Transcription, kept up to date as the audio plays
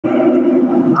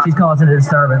She's causing a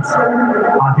disturbance.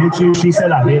 I hit you. She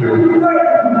said I did. I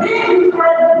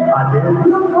did.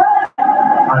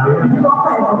 I did.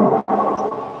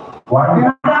 Wow.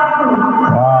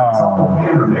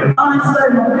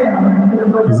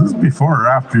 Is this before or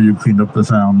after you cleaned up the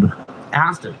sound?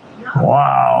 After.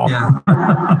 Wow. Yeah.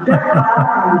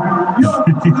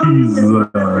 Jesus.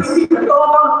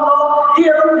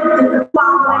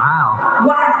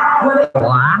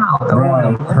 Wow.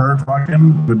 Bro, her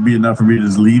talking would be enough for me to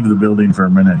just leave the building for a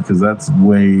minute because that's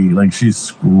way, like, she's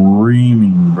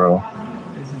screaming, bro.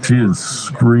 She is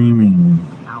screaming.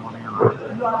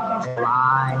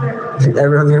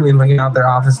 Everyone's gonna be looking out their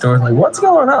office doors like, what's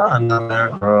going on down there?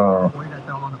 Bro.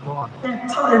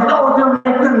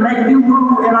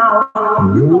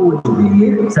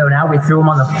 So now we threw him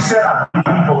on the.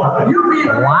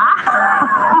 Wow.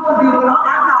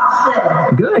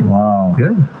 Good. Wow.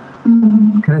 Good.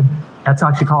 Good. That's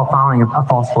actually called filing a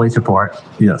false police report.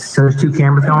 Yes. So there's 2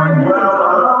 cameras going.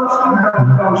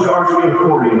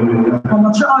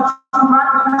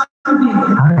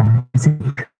 Okay.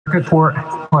 Circuit Court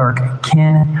Clerk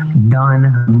Ken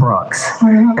Dunn Brooks.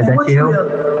 Is that you?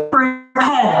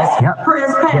 Yep.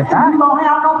 Get back.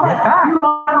 Get back.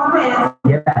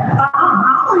 Get back.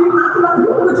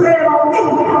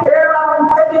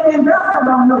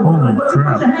 Holy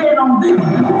crap.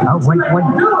 Oh, when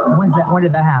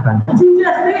did that happen?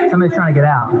 Somebody's trying to get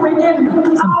out.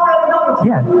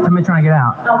 Somebody's trying to get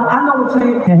out.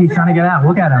 Yeah, he's trying to get out.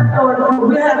 Look at him.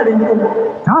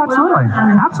 Oh, absolutely.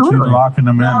 Absolutely. She's locking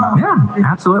them in. Yeah,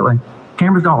 absolutely.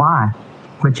 Cameras don't lie,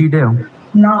 but you do.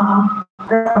 No.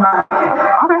 Okay.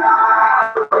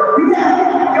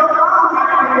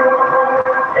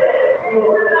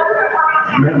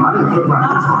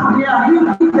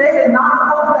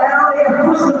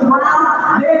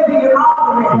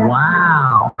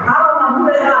 Wow.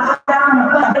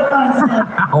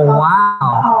 Oh,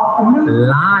 wow.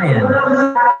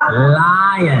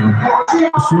 Lying.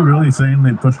 Is she really saying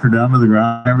they pushed her down to the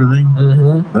ground and everything?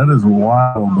 Mm-hmm. That is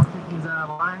wild.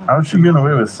 How's she getting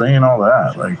away with saying all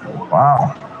that? Like,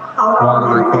 wow. While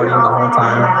they're recording the whole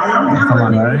time. Come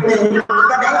on, right?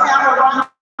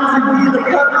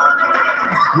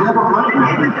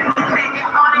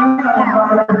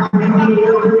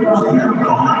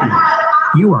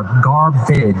 You are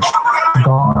garbage.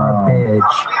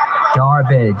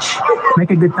 Garbage.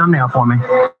 Make a good thumbnail for me.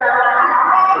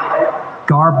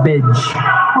 Garbage.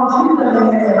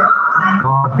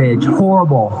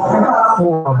 Horrible.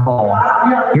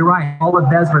 You're right. All of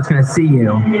Despert's going to see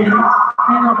you.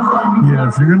 Yeah,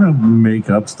 if you're gonna make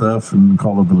up stuff and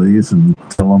call the police and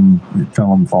tell them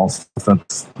false stuff,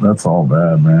 that's all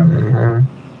bad, man. Mm-hmm.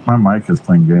 My mic is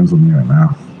playing games with me right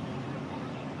now.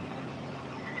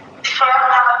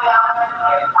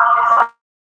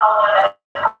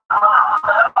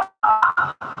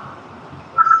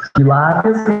 You live?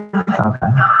 Okay.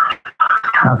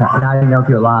 Now I didn't know if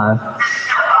you're live.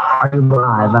 Are you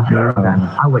live? Okay.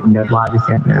 I wouldn't know live just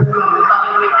yet. No.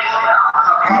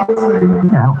 Yeah, I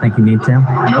don't think you need to.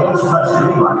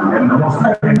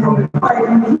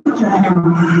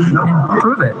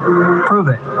 Prove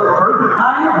it.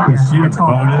 She got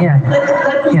voted?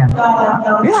 Yeah.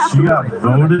 She got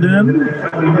voted in?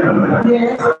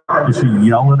 Did she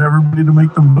yell at everybody to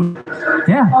make them vote?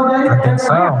 Yeah. I think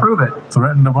so. Yeah, prove it.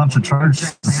 Threatened a bunch of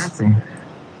charges. Fancy.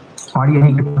 Why do you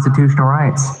hate your constitutional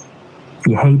rights?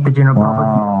 You hate the general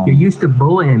public. You're used to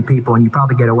bullying people and you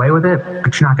probably get away with it,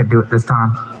 but you're not going to do it this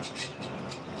time.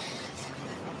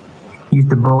 Used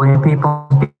to bullying people,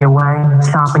 get away,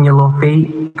 stomping your little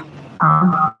feet.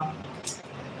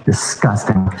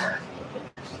 Disgusting.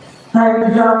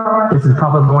 This is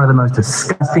probably one of the most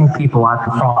disgusting people I've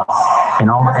crossed in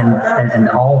all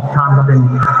times I've been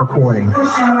recording.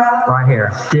 Right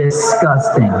here.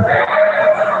 Disgusting.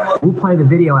 We'll play the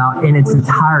video out in its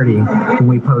entirety when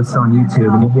we post on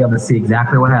YouTube, and you'll be able to see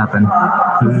exactly what happened.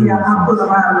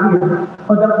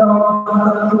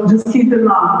 Just keep it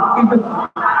long.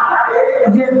 I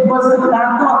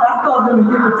thought them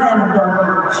to get the talent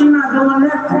done. She's not doing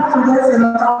that. So that's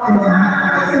not talking to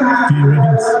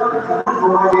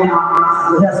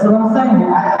That's what I'm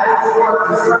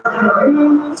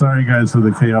saying. Sorry, guys, for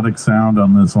the chaotic sound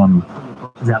on this one.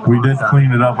 We did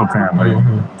clean it up, apparently.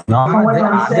 No,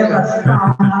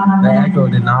 the echo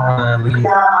did not want to leave.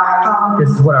 This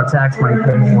is what our tax money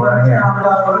pays for right here.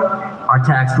 Our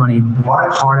tax money,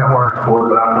 hard at work.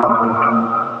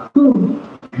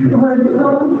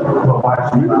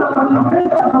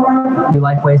 You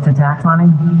like wasting tax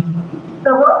money?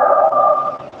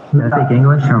 You speak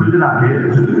English? Or? Who did I hit?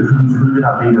 Who did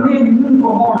I beat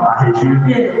up? I hit you?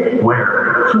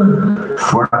 Where?